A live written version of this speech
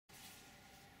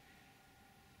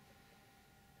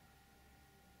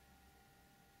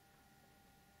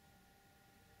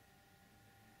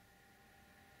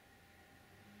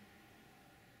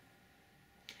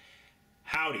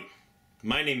Howdy,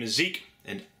 my name is Zeke,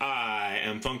 and I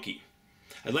am funky.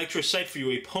 I'd like to recite for you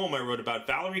a poem I wrote about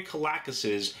Valérie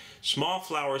Kolakis' Small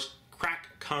Flowers Crack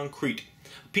Concrete,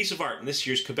 a piece of art in this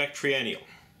year's Quebec Triennial.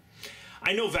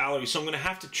 I know Valerie, so I'm going to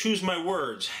have to choose my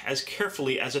words as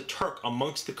carefully as a Turk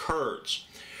amongst the Kurds.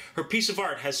 Her piece of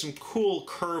art has some cool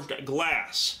curved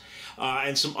glass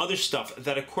and some other stuff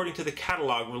that, according to the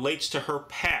catalogue, relates to her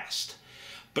past.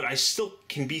 But I still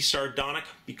can be sardonic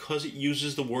because it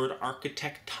uses the word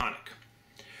architectonic.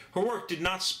 Her work did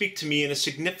not speak to me in a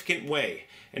significant way,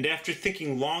 and after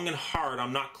thinking long and hard,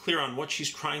 I'm not clear on what she's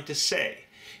trying to say.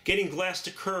 Getting glass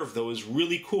to curve, though, is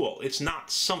really cool. It's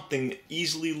not something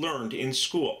easily learned in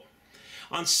school.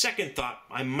 On second thought,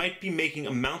 I might be making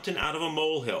a mountain out of a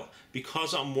molehill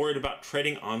because I'm worried about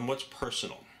treading on what's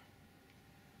personal.